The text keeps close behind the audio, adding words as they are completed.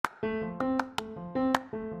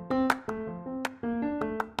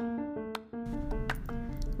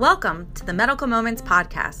Welcome to the Medical Moments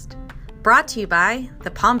podcast, brought to you by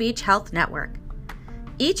the Palm Beach Health Network.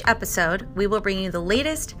 Each episode, we will bring you the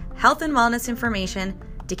latest health and wellness information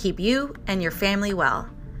to keep you and your family well.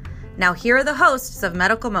 Now, here are the hosts of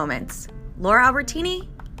Medical Moments, Laura Albertini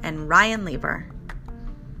and Ryan Lieber.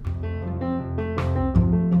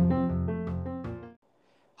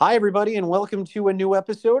 Hi, everybody, and welcome to a new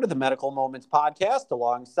episode of the Medical Moments podcast.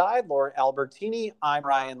 Alongside Laura Albertini, I'm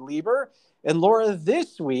Ryan Lieber. And Laura,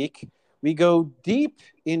 this week, we go deep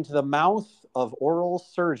into the mouth of oral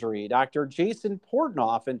surgery. Dr. Jason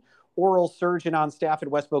Portnoff, an oral surgeon on staff at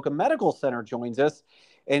West Boca Medical Center, joins us,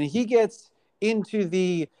 and he gets into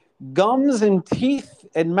the gums and teeth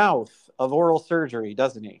and mouth of oral surgery,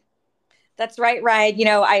 doesn't he? That's right, Ryan.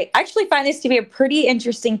 I actually find this to be a pretty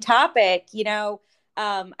interesting topic.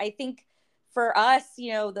 I think for us,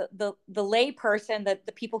 the lay person, the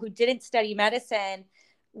people who didn't study medicine,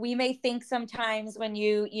 we may think sometimes when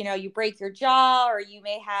you break your jaw or you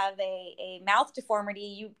may have a mouth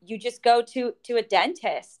deformity, you just go to a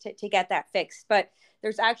dentist to get that fixed. But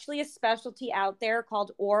there's actually a specialty out there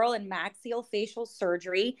called oral and maxillofacial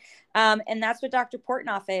surgery. And that's what Dr.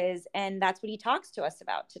 Portnoff is. And that's what he talks to us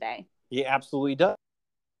about today. He absolutely does.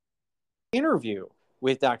 Interview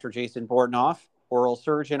with Dr. Jason Portnoff, oral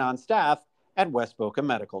surgeon on staff at West Boca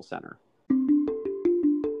Medical Center.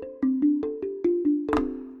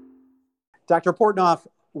 Dr. Portnoff,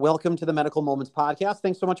 welcome to the Medical Moments podcast.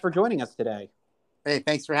 Thanks so much for joining us today. Hey,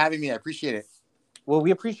 thanks for having me. I appreciate it. Well,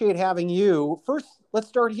 we appreciate having you. First, let's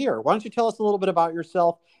start here. Why don't you tell us a little bit about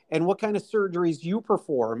yourself and what kind of surgeries you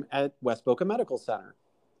perform at West Boca Medical Center?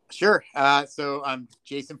 Sure. So I'm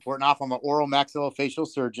Jason Portnoff. I'm an oral maxillofacial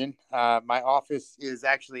surgeon. My office is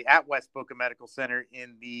actually at West Boca Medical Center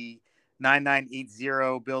in the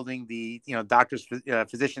 9980 building, the doctors,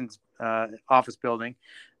 physicians office building.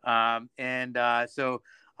 So I'm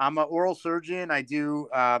an oral surgeon. I do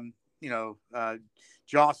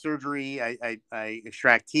jaw surgery. I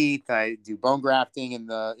extract teeth. I do bone grafting in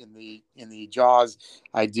the jaws.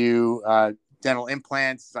 I do dental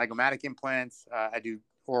implants, zygomatic implants. I do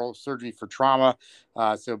oral surgery for trauma,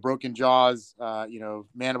 so broken jaws,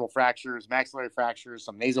 mandible fractures, maxillary fractures,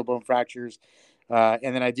 some nasal bone fractures,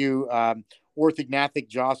 and then I do orthognathic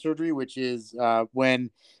jaw surgery, which is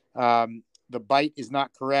when the bite is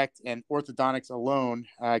not correct and orthodontics alone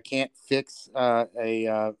can't fix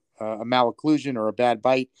a malocclusion or a bad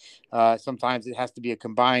bite. Sometimes it has to be a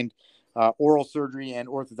combined oral surgery and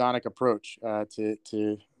orthodontic approach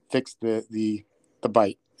to fix the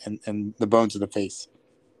bite and the bones of the face.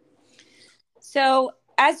 So,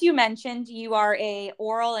 as you mentioned, you are a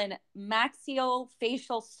oral and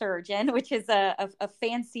maxillofacial surgeon, which is a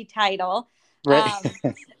fancy title. Right.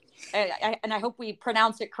 And I hope we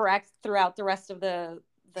pronounce it correct throughout the rest of the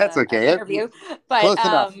That's okay. Interview. But close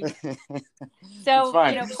enough. So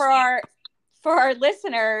for our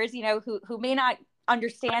listeners, who may not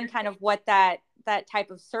understand kind of what that type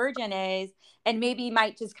of surgeon is, and maybe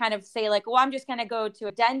might just kind of say like, well, I'm just going to go to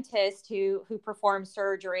a dentist who performs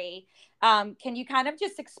surgery. Can you kind of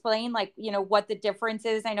just explain what the difference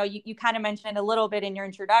is? I know you kind of mentioned a little bit in your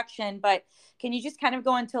introduction, but can you just kind of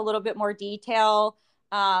go into a little bit more detail?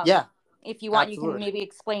 Yeah. If you want, absolutely. You can maybe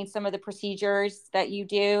explain some of the procedures that you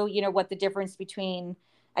do, what the difference between,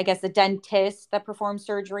 I guess, a dentist that performs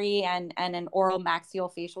surgery and an oral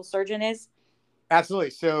maxillofacial surgeon is. Absolutely.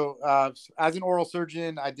 So as an oral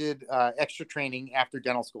surgeon, I did extra training after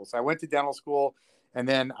dental school. So I went to dental school and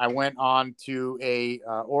then I went on to a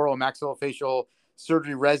oral maxillofacial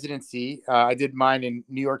surgery residency. I did mine in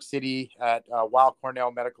New York City at Weill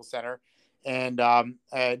Cornell Medical Center and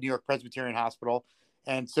at New York Presbyterian Hospital.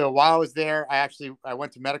 And so while I was there, I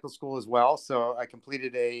went to medical school as well. So I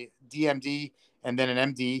completed a DMD and then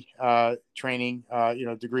an MD training,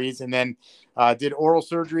 degrees, and then did oral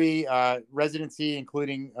surgery residency,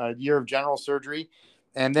 including a year of general surgery.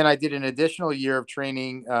 And then I did an additional year of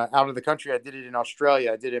training out of the country. I did it in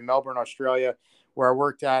Australia. I did it in Melbourne, Australia, where I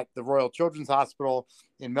worked at the Royal Children's Hospital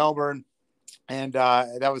in Melbourne. And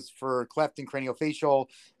that was for cleft and craniofacial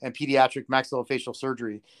and pediatric maxillofacial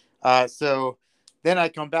surgery. So then I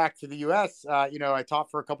come back to the U.S. I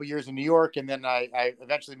taught for a couple of years in New York, and then I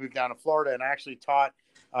eventually moved down to Florida, and I actually taught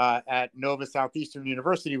at Nova Southeastern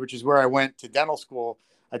University, which is where I went to dental school.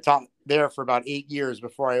 I taught there for about 8 years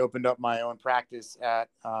before I opened up my own practice at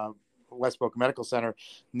West Boca Medical Center.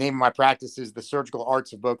 Name of my practice is the Surgical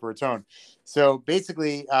Arts of Boca Raton. So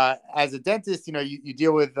basically, as a dentist, you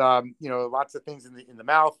deal with lots of things in the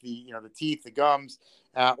mouth, the teeth, the gums.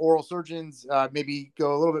 Oral surgeons maybe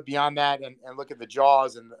go a little bit beyond that and look at the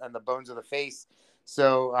jaws and the bones of the face.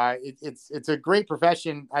 So it's a great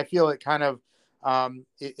profession. I feel it kind of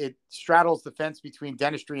it straddles the fence between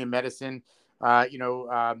dentistry and medicine. I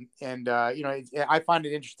find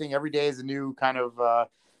it interesting. Every day is a new kind of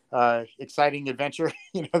exciting adventure.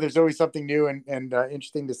 There's always something new and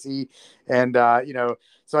interesting to see. And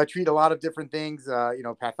so I treat a lot of different things.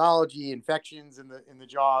 Pathology, infections in the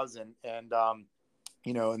jaws, and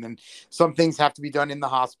then some things have to be done in the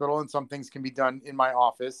hospital, and some things can be done in my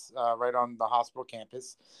office, right on the hospital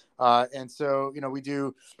campus. And so we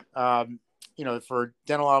do. For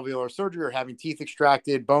dental alveolar surgery or having teeth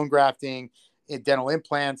extracted, bone grafting, dental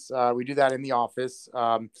implants, we do that in the office.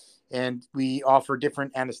 And we offer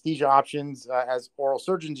different anesthesia options. As oral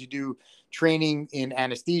surgeons, you do training in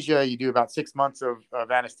anesthesia. You do about 6 months of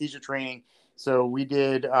anesthesia training. So we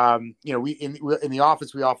did, in the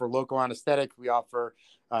office, we offer local anesthetic. We offer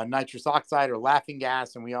nitrous oxide or laughing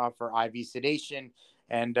gas, and we offer IV sedation.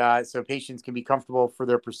 And so patients can be comfortable for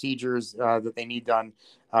their procedures that they need done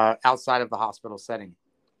outside of the hospital setting,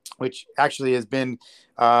 which actually has been,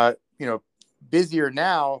 busier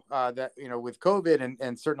now that, with COVID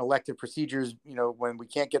and certain elective procedures, when we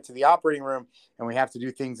can't get to the operating room and we have to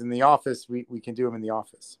do things in the office, we can do them in the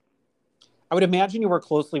office. I would imagine you work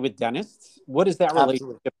closely with dentists. What does that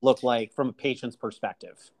relationship Absolutely. look like from a patient's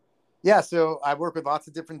perspective? Yeah, so I work with lots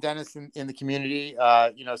of different dentists in the community.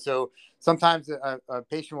 So sometimes a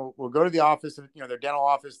patient will go to the office, their dental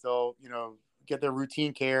office. They'll, get their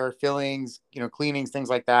routine care, fillings, cleanings, things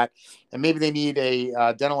like that. And maybe they need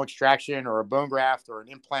a dental extraction or a bone graft or an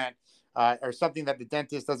implant or something that the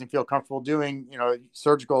dentist doesn't feel comfortable doing,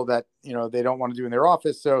 surgical that, they don't want to do in their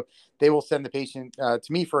office. So they will send the patient to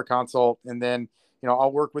me for a consult, and then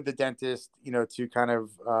I'll work with the dentist, to kind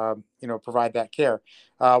of, provide that care.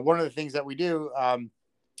 One of the things that we do,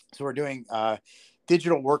 so we're doing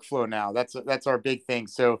digital workflow now. That's our big thing.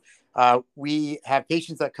 So we have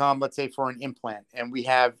patients that come, let's say, for an implant, and we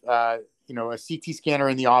have, a CT scanner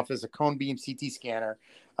in the office, a cone beam CT scanner,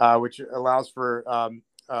 which allows for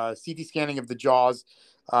CT scanning of the jaws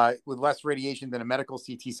with less radiation than a medical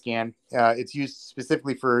CT scan. It's used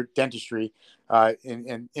specifically for dentistry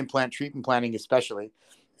and implant treatment planning especially.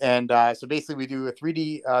 And so basically we do a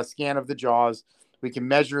 3D scan of the jaws. We can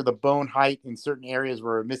measure the bone height in certain areas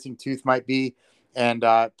where a missing tooth might be and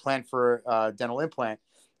plan for a dental implant.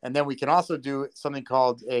 And then we can also do something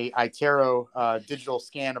called a iTero digital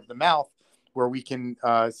scan of the mouth, where we can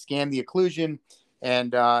scan the occlusion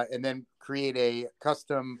and then create a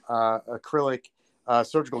custom acrylic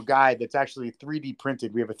surgical guide that's actually 3D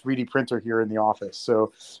printed. We have a 3D printer here in the office.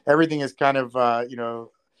 So everything is kind of,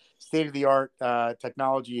 state-of-the-art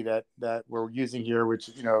technology that we're using here, which,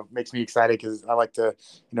 makes me excited because I like to,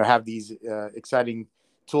 have these exciting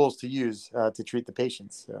tools to use to treat the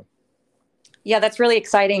patients. So. Yeah, that's really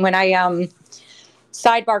exciting. When I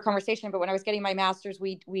sidebar conversation, but when I was getting my master's,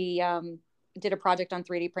 we did a project on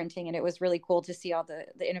 3D printing, and it was really cool to see all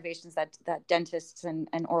the innovations that dentists and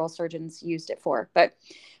oral surgeons used it for. But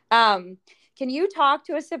can you talk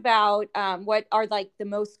to us about what are like the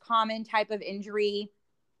most common type of injury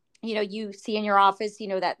you see in your office,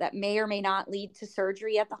 that may or may not lead to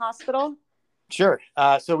surgery at the hospital? Sure.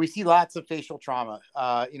 So we see lots of facial trauma.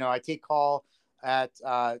 I take call at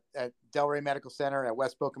Delray Medical Center, at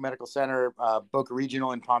West Boca Medical Center, Boca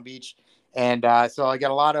Regional in Palm Beach. And so I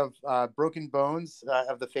get a lot of broken bones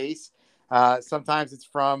of the face. Sometimes it's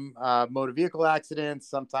from motor vehicle accidents.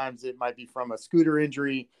 Sometimes it might be from a scooter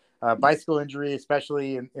injury, bicycle injury,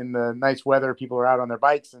 especially in the nice weather. People are out on their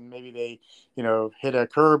bikes and maybe they, hit a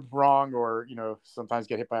curb wrong or, sometimes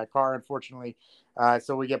get hit by a car, unfortunately.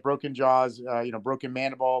 So we get broken jaws, broken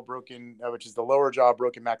mandible, which is the lower jaw,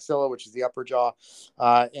 broken maxilla, which is the upper jaw.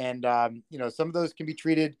 And some of those can be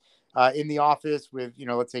treated in the office with,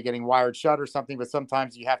 let's say getting wired shut or something, but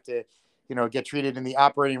sometimes you have to, get treated in the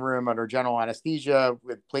operating room under general anesthesia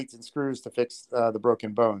with plates and screws to fix the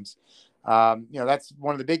broken bones. That's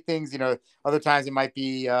one of the big things. Other times it might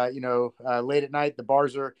be, late at night, the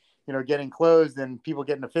bars are, getting closed and people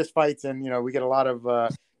get into fist fights, and, we get a lot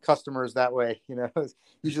of customers that way.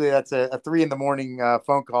 Usually that's a 3 a.m.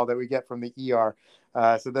 phone call that we get from the ER.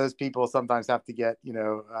 So those people sometimes have to get,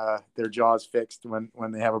 their jaws fixed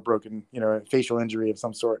when they have a broken, facial injury of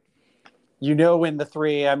some sort. You know, when the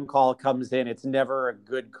 3 a.m. call comes in, it's never a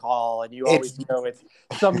good call. And you It's always know it's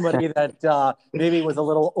somebody that maybe was a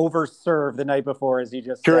little overserved the night before, as you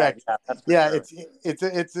just said. correct. Yeah, that's for Yeah, sure.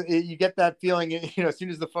 you get that feeling, as soon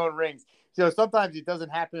as the phone rings. So sometimes it doesn't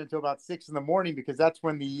happen until about 6 in the morning, because that's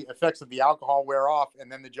when the effects of the alcohol wear off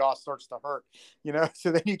and then the jaw starts to hurt, So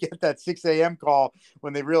then you get that 6 a.m. call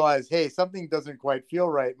when they realize, hey, something doesn't quite feel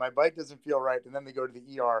right. My bite doesn't feel right. And then they go to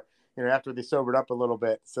the ER, after they sobered up a little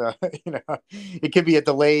bit. So, it could be a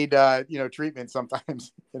delayed, treatment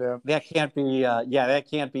sometimes, That can't be, that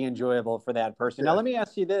can't be enjoyable for that person. Now, Yeah. let me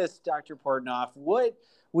ask you this, Dr. Portnoff. What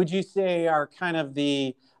would you say are kind of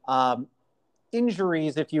the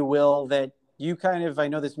injuries, if you will, that you kind of, I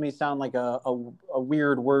know this may sound like a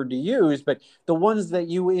weird word to use, but the ones that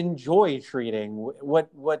you enjoy treating, what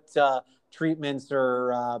treatments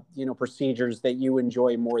or, procedures that you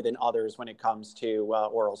enjoy more than others when it comes to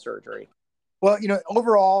oral surgery? Well,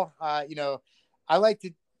 overall, I like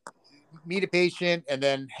to meet a patient and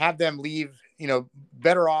then have them leave,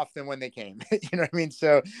 better off than when they came. You know what I mean?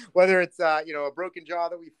 So whether it's, a broken jaw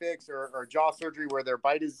that we fix, or jaw surgery where their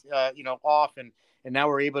bite is, off, and now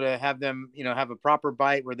we're able to have them, have a proper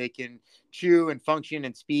bite where they can chew and function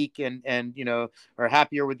and speak, and are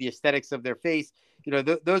happier with the aesthetics of their face.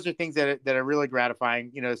 Those are things that are really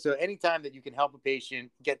gratifying. So anytime that you can help a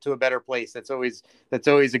patient get to a better place, that's always a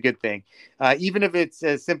good thing. Even if it's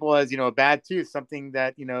as simple as, a bad tooth, something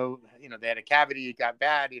that, they had a cavity, it got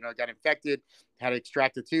bad, it got infected, had to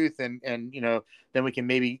extract a tooth, and then we can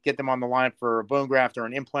maybe get them on the line for a bone graft or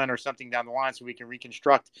an implant or something down the line, so we can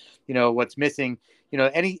reconstruct, what's missing.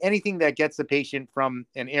 Anything that gets the patient from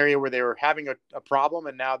an area where they were having a problem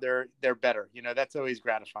and now they're better, that's always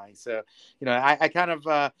gratifying. So, I kind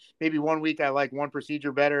of, maybe one week I like one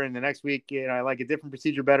procedure better, and the next week, I like a different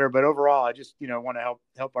procedure better. But overall, I just, want to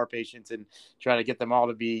help our patients and try to get them all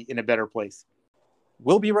to be in a better place.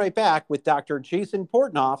 We'll be right back with Dr. Jason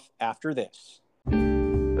Portnoff after this.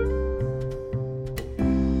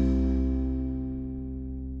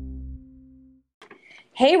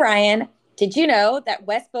 Hey, Ryan, did you know that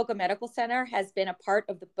West Boca Medical Center has been a part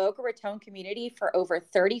of the Boca Raton community for over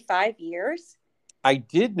 35 years? I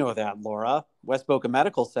did know that, Laura. West Boca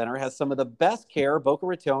Medical Center has some of the best care Boca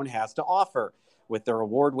Raton has to offer. With their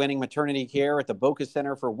award-winning maternity care at the Boca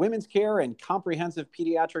Center for Women's Care and comprehensive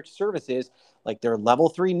pediatric services like their Level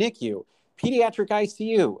 3 NICU, pediatric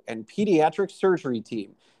ICU, and pediatric surgery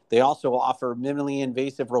team. They also offer minimally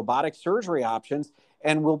invasive robotic surgery options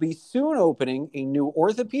and will be soon opening a new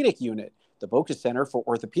orthopedic unit, the Boca Center for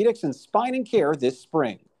Orthopedics and Spine and Care, this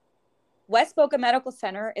spring. West Boca Medical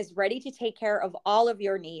Center is ready to take care of all of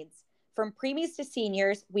your needs. From preemies to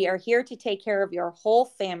seniors, we are here to take care of your whole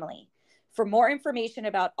family. For more information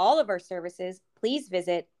about all of our services, please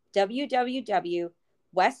visit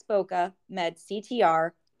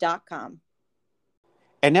www.westbocamedctr.com.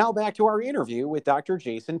 And now back to our interview with Dr.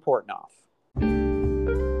 Jason Portnoff.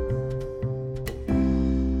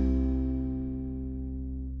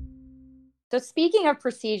 So speaking of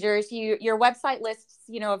procedures, your website lists,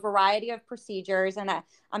 a variety of procedures, and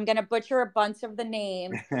I'm going to butcher a bunch of the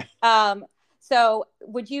names. So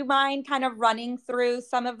would you mind kind of running through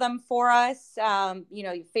some of them for us?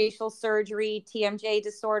 Facial surgery, TMJ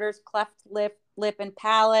disorders, cleft lip and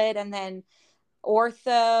palate, and then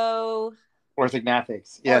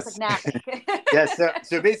orthognathics. Yes. Orthognathic. Yes.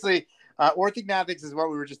 So basically, orthognathics is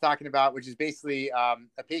what we were just talking about, which is basically a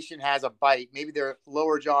patient has a bite. Maybe their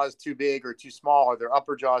lower jaw is too big or too small, or their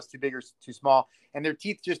upper jaw is too big or too small, and their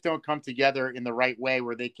teeth just don't come together in the right way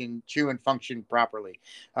where they can chew and function properly.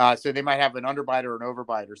 So they might have an underbite or an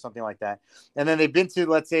overbite or something like that. And then they've been to,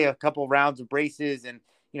 let's say, a couple rounds of braces, and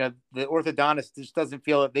the orthodontist just doesn't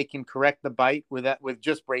feel that they can correct the bite with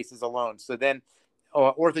just braces alone. So then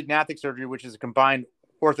orthognathic surgery, which is a combined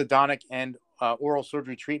orthodontic and oral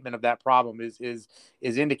surgery treatment of that problem, is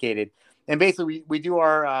indicated. And basically, we do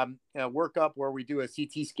our workup where we do a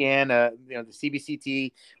CT scan, the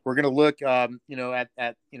CBCT. We're going to look, at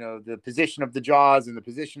the position of the jaws and the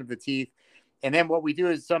position of the teeth. And then what we do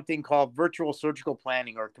is something called virtual surgical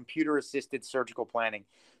planning, or computer-assisted surgical planning.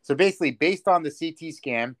 So basically, based on the CT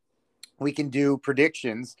scan, we can do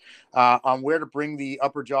predictions on where to bring the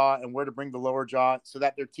upper jaw and where to bring the lower jaw, so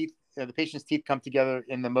that their teeth, the patient's teeth, come together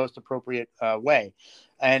in the most appropriate way.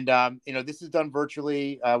 And this is done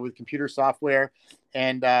virtually with computer software,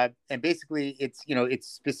 and basically it's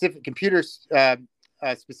specific computers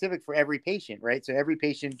specific for every patient, right? So every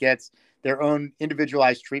patient gets their own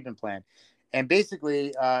individualized treatment plan, and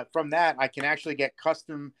basically from that I can actually get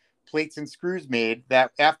custom plates and screws made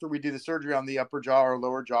that after we do the surgery on the upper jaw or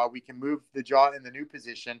lower jaw, we can move the jaw in the new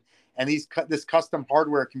position. And this custom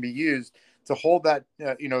hardware can be used to hold that,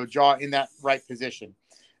 jaw in that right position.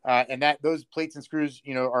 And that those plates and screws,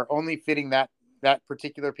 are only fitting that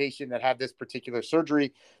particular patient that had this particular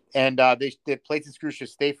surgery. And the plates and screws should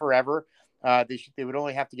stay forever. They would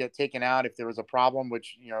only have to get taken out if there was a problem,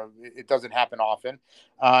 which, it doesn't happen often.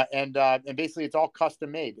 And basically it's all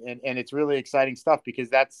custom made, and it's really exciting stuff because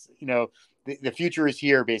that's, the future is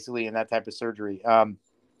here basically in that type of surgery.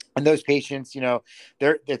 And those patients,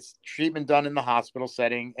 it's treatment done in the hospital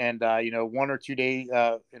setting, and 1 or 2 day,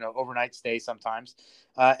 overnight stay sometimes,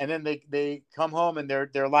 and then they come home and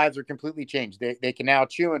their lives are completely changed. They can now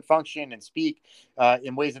chew and function and speak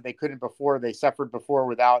in ways that they couldn't before. They suffered before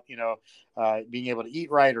without being able to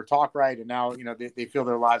eat right or talk right, and now they feel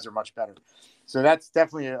their lives are much better. So that's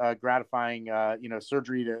definitely a gratifying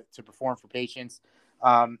surgery to perform for patients,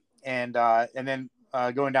 and then.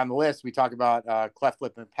 Going down the list, we talk about cleft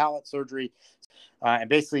lip and palate surgery, and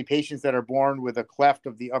basically patients that are born with a cleft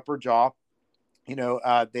of the upper jaw.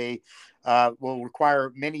 They will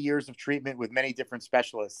require many years of treatment with many different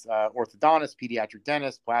specialists, orthodontists, pediatric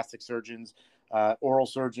dentists, plastic surgeons, oral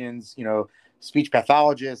surgeons, speech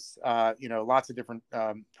pathologists, lots of different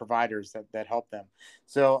providers that help them.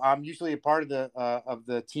 So I'm usually a part of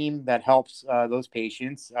the team that helps those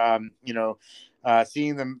patients.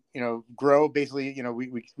 Seeing them, grow. Basically,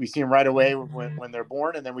 we see them right away when they're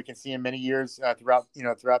born, and then we can see them many years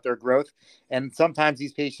throughout their growth. And sometimes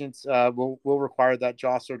these patients will require that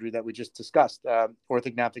jaw surgery that we just discussed,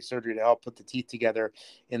 orthognathic surgery, to help put the teeth together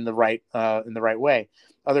in the right way.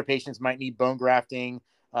 Other patients might need bone grafting,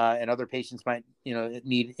 and other patients might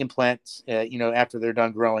need implants after they're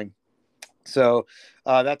done growing. So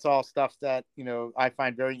that's all stuff that I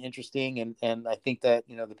find very interesting, and I think that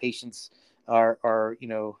the patients are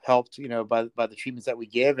helped by the treatments that we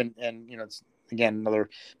give, and it's again another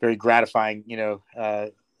very gratifying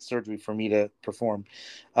surgery for me to perform.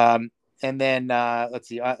 And then let's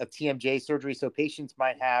see, a TMJ surgery. So patients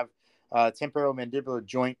might have temporomandibular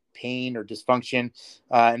joint pain or dysfunction,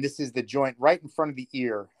 and this is the joint right in front of the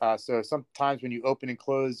ear. So sometimes when you open and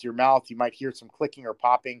close your mouth, you might hear some clicking or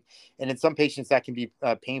popping, and in some patients that can be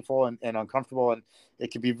painful and uncomfortable, and it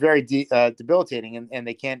can be very debilitating, and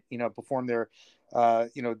they can't perform their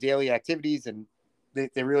daily activities, and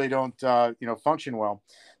they really don't function well.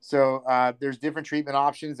 So there's different treatment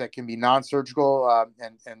options that can be non-surgical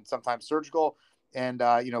and sometimes surgical. And,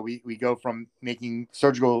 we go from making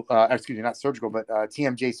surgical, not surgical, but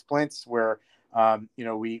TMJ splints where,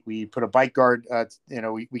 we put a bite guard,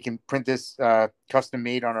 we can print this custom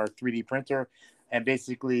made on our 3D printer. And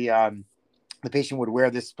basically, the patient would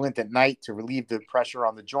wear this splint at night to relieve the pressure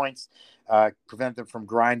on the joints, prevent them from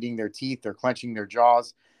grinding their teeth or clenching their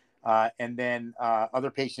jaws. And then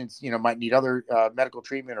other patients, might need other medical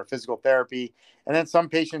treatment or physical therapy. And then some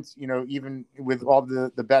patients, even with all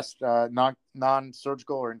the best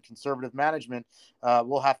non-surgical or conservative management,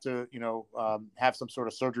 will have to, have some sort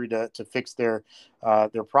of surgery to fix their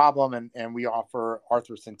problem. And we offer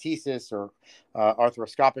arthrocentesis or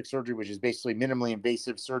arthroscopic surgery, which is basically minimally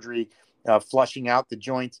invasive surgery, flushing out the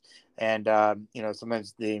joint. And,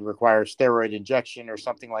 sometimes they require steroid injection or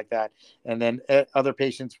something like that. And then other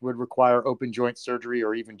patients would require open joint surgery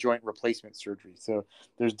or even joint replacement surgery. So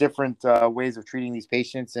there's different ways of treating these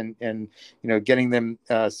patients, and getting them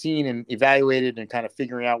seen and evaluated, and kind of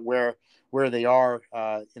figuring out where they are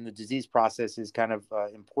in the disease process is kind of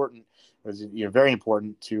important. Very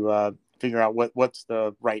important to figure out what's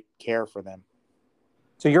the right care for them.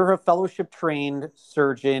 So you're a fellowship-trained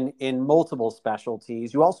surgeon in multiple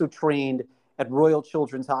specialties. You also trained at Royal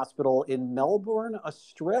Children's Hospital in Melbourne,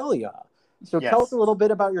 Australia. So Yes. Tell us a little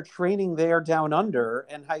bit about your training there down under,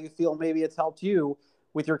 and how you feel maybe it's helped you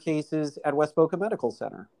with your cases at West Boca Medical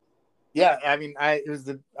Center. Yeah, I mean, I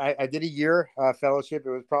did a year fellowship.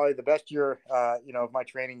 It was probably the best year, of my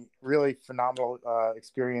training. Really phenomenal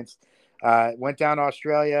experience. Went down to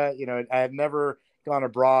Australia. I had never gone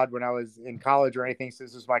abroad when I was in college or anything. So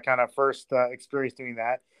this was my kind of first experience doing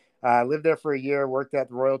that. Lived there for a year, worked at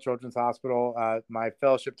the Royal Children's Hospital. My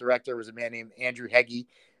fellowship director was a man named Andrew Heggie,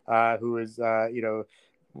 who is,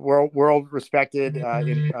 world respected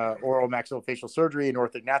in oral maxillofacial surgery and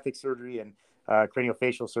orthognathic surgery and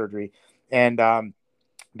craniofacial surgery. And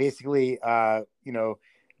basically,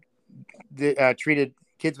 treated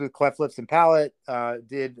kids with cleft lips and palate,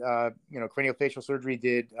 did craniofacial surgery,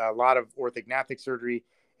 did a lot of orthognathic surgery,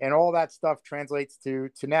 and all that stuff translates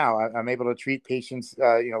to now. I'm able to treat patients,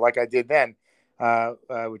 like I did then,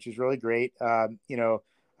 which is really great. I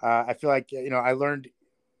feel like I learned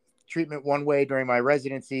treatment one way during my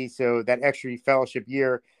residency. So that extra fellowship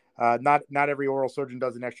year, not every oral surgeon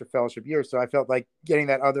does an extra fellowship year. So I felt like getting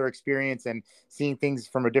that other experience and seeing things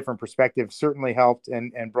from a different perspective certainly helped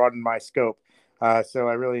and broadened my scope. So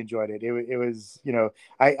I really enjoyed it. It was,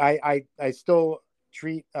 I still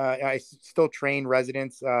I still train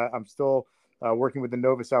residents. I'm still working with the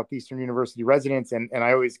Nova Southeastern University residents, and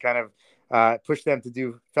I always kind of push them to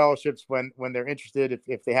do fellowships when they're interested.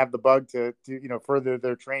 If they have the bug to further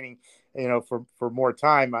their training, for more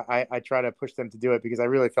time, I try to push them to do it because I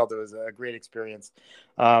really felt it was a great experience.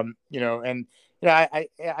 And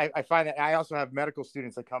I find that I also have medical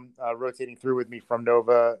students that come rotating through with me from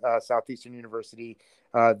Nova Southeastern University,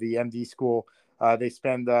 the MD school. They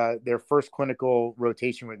spend their first clinical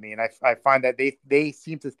rotation with me, and I find that they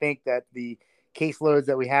seem to think that the caseloads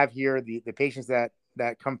that we have here, the patients that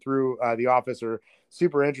come through the office are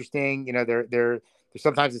super interesting. They're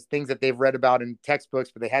sometimes it's things that they've read about in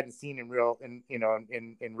textbooks, but they hadn't seen in real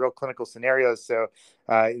clinical scenarios. So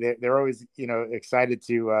they're always excited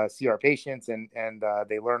to see our patients, and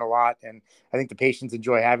they learn a lot. And I think the patients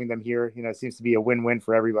enjoy having them here. It seems to be a win-win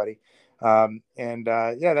for everybody. That's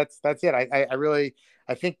it.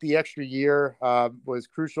 I think the extra year was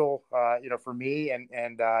crucial, for me,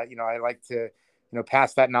 and I like to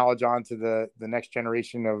pass that knowledge on to the next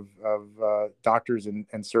generation of doctors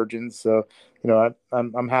and surgeons. So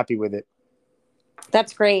I'm happy with it.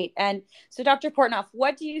 That's great. And so, Dr. Portnoff,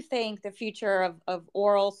 what do you think the future of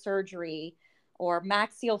oral surgery or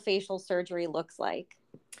maxillofacial surgery looks like?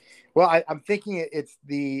 Well, I'm thinking it's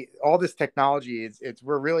all this technology.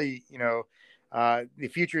 We're really, the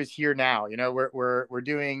future is here now. We're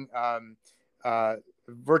doing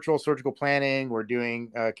virtual surgical planning. We're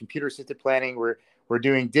doing computer assisted planning. We're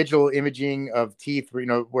doing digital imaging of teeth.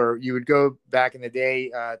 Where you would go back in the day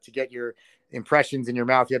to get your impressions in your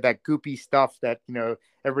mouth. You had that goopy stuff that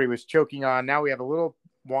everybody was choking on. Now we have a little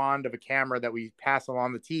wand of a camera that we pass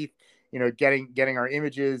along the teeth. Getting our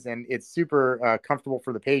images, and it's super comfortable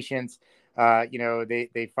for the patients.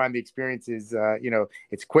 They find the experience is,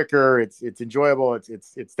 it's quicker, it's enjoyable.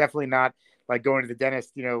 It's definitely not like going to the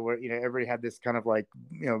dentist, where, everybody had this kind of like,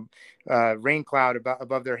 rain cloud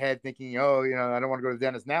above their head thinking, oh, I don't want to go to the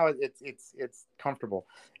dentist. Now it's comfortable.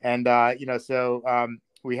 And,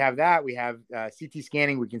 we have that, we have CT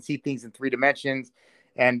scanning. We can see things in 3 dimensions.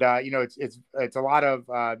 And, it's a lot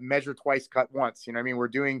of measure twice, cut once. We're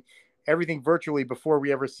doing everything virtually before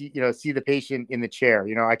we ever see the patient in the chair.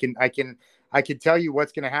 I can tell you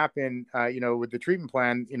what's going to happen, with the treatment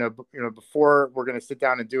plan, before we're going to sit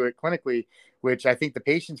down and do it clinically, which I think the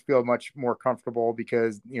patients feel much more comfortable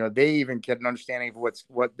because, they even get an understanding of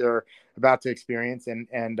what they're about to experience. And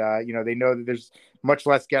they know that there's much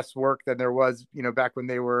less guesswork than there was, back when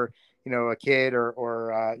they were, a kid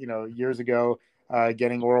or years ago,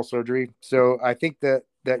 getting oral surgery. So I think that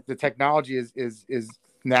the technology is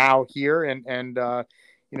now here, and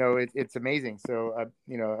it's amazing. So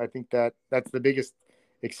I think that's the biggest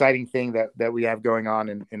exciting thing that we have going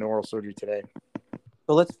on in oral surgery today.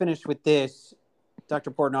 So let's finish with this.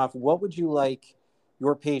 Dr. Portnoff, what would you like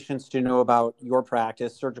your patients to know about your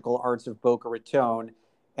practice, Surgical Arts of Boca Raton,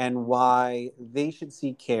 and why they should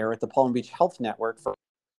seek care at the Palm Beach Health Network for?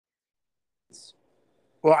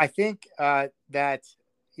 Well, I think that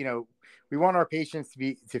we want our patients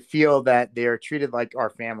to feel that they're treated like our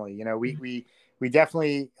family. We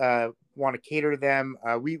definitely want to cater to them.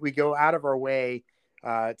 We go out of our way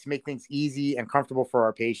to make things easy and comfortable for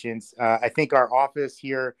our patients. I think our office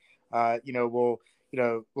here, will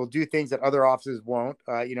do things that other offices won't.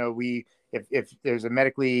 If there's a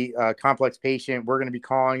medically complex patient, we're going to be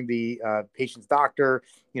calling the patient's doctor,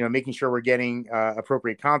 making sure we're getting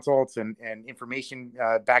appropriate consults and information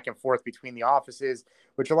back and forth between the offices,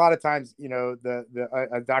 which a lot of times,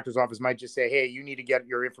 a doctor's office might just say, hey, you need to get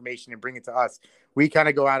your information and bring it to us. We kind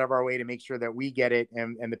of go out of our way to make sure that we get it,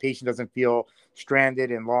 and the patient doesn't feel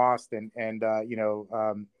stranded and lost and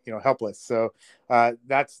helpless. So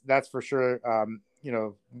that's for sure.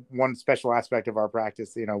 One special aspect of our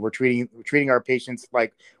practice. We're treating our patients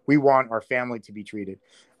like we want our family to be treated.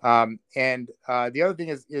 And the other thing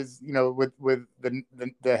is with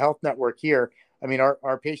the health network here,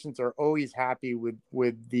 our patients are always happy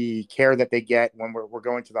with the care that they get when we're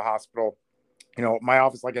going to the hospital. My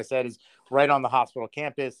office, like I said, is right on the hospital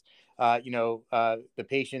campus. The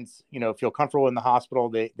patients, feel comfortable in the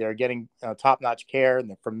hospital. They're getting top-notch care,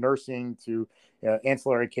 and from nursing to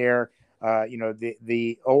ancillary care.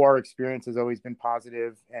 The OR experience has always been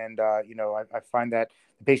positive. And, I find that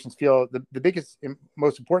the patients feel the biggest,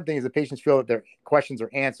 most important thing is the patients feel that their questions are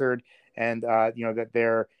answered, and, that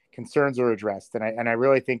they're concerns are addressed. And I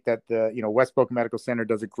really think that the West Boca Medical Center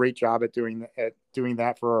does a great job at doing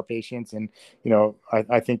that for our patients. And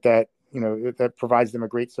I think that that provides them a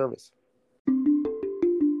great service.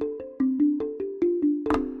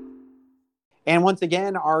 And once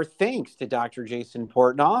again, our thanks to Dr. Jason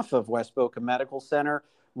Portnoff of West Boca Medical Center.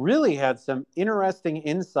 Really had some interesting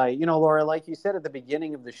insight. Laura, like you said at the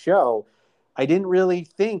beginning of the show, I didn't really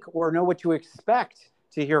think or know what to expect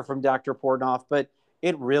to hear from Dr. Portnoff, but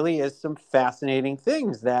it really is some fascinating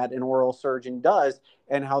things that an oral surgeon does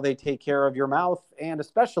and how they take care of your mouth, and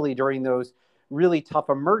especially during those really tough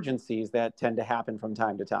emergencies that tend to happen from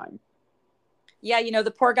time to time. Yeah,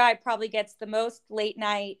 the poor guy probably gets the most late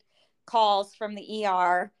night calls from the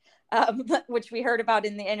ER, which we heard about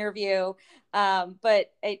in the interview.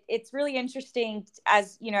 But it's really interesting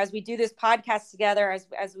as we do this podcast together, as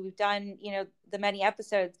we've done, the many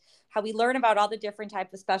episodes, how we learn about all the different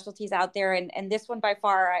types of specialties out there. And this one by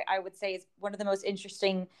far, I would say, is one of the most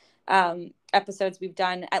interesting episodes we've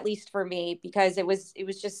done, at least for me, because it was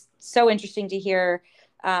just so interesting to hear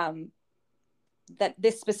that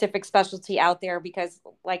this specific specialty out there, because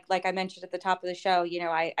like I mentioned at the top of the show,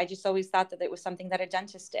 I just always thought that it was something that a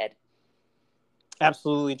dentist did.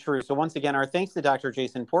 Absolutely true. So once again, our thanks to Dr.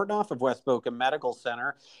 Jason Portnoff of West Boca Medical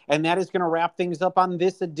Center. And that is going to wrap things up on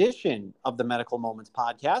this edition of the Medical Moments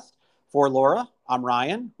podcast. For Laura, I'm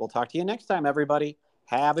Ryan. We'll talk to you next time, everybody.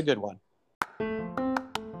 Have a good one.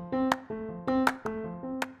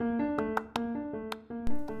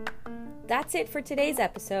 That's it for today's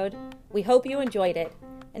episode. We hope you enjoyed it.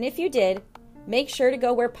 And if you did, make sure to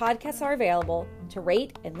go where podcasts are available to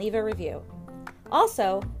rate and leave a review.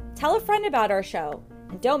 Also, tell a friend about our show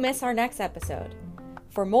and don't miss our next episode.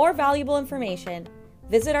 For more valuable information,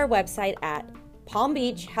 visit our website at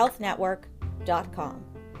palmbeachhealthnetwork.com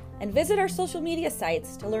and visit our social media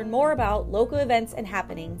sites to learn more about local events and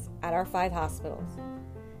happenings at our 5 hospitals.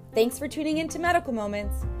 Thanks for tuning in to Medical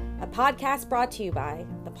Moments, a podcast brought to you by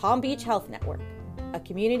the Palm Beach Health Network, a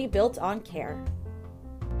community built on care.